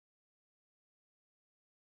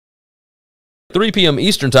3 p.m.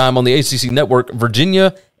 Eastern time on the ACC Network,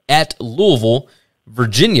 Virginia at Louisville.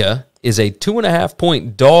 Virginia is a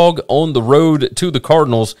 2.5-point dog on the road to the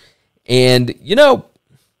Cardinals. And, you know,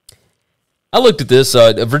 I looked at this.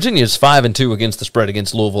 Virginia is 5-2 against the spread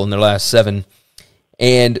against Louisville in their last 7.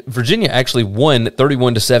 And Virginia actually won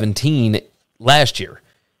 31-17 last year.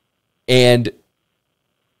 And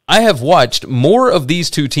I have watched more of these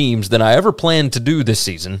two teams than I ever planned to do this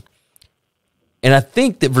season. And I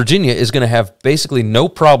think that Virginia is going to have basically no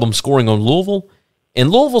problem scoring on Louisville. And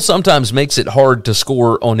Louisville sometimes makes it hard to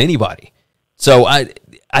score on anybody. So I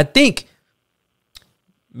think,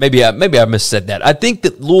 maybe I missaid that. I think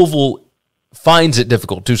that Louisville finds it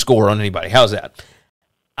difficult to score on anybody. How's that?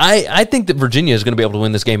 I think that Virginia is going to be able to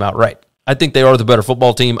win this game outright. I think they are the better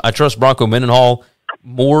football team. I trust Bronco Mendenhall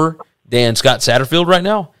more than Scott Satterfield right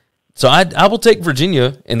now. So I will take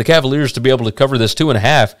Virginia and the Cavaliers to be able to cover this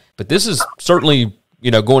 2.5. But this is certainly,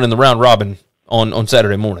 going in the round robin on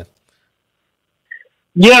Saturday morning.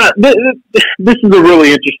 Yeah, this is a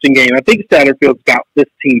really interesting game. I think Satterfield's got this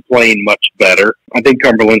team playing much better. I think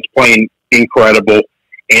Cumberland's playing incredible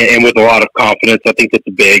and with a lot of confidence. I think that's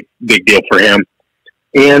a big deal for him.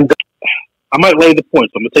 And I might lay the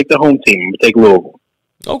points. I'm going to take the home team. I'm going to take Louisville.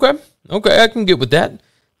 Okay, I can get with that.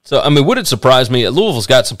 So, I mean, would it surprise me? Louisville's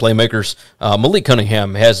got some playmakers. Malik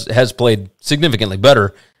Cunningham has played significantly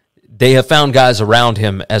better. They have found guys around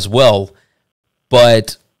him as well.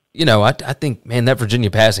 But, I think, man, that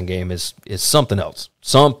Virginia passing game is something else.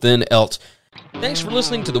 Something else. Thanks for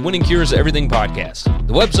listening to the Winning Cures Everything podcast.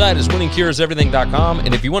 The website is winningcureseverything.com,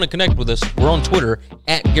 and if you want to connect with us, we're on Twitter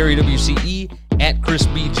at GaryWCE, at Chris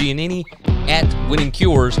B. Giannini, at Winning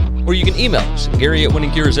Cures, or you can email us, Gary at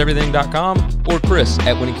winningcureseverything.com or Chris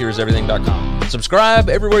at winningcureseverything.com. Subscribe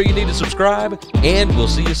everywhere you need to subscribe, and we'll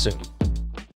see you soon.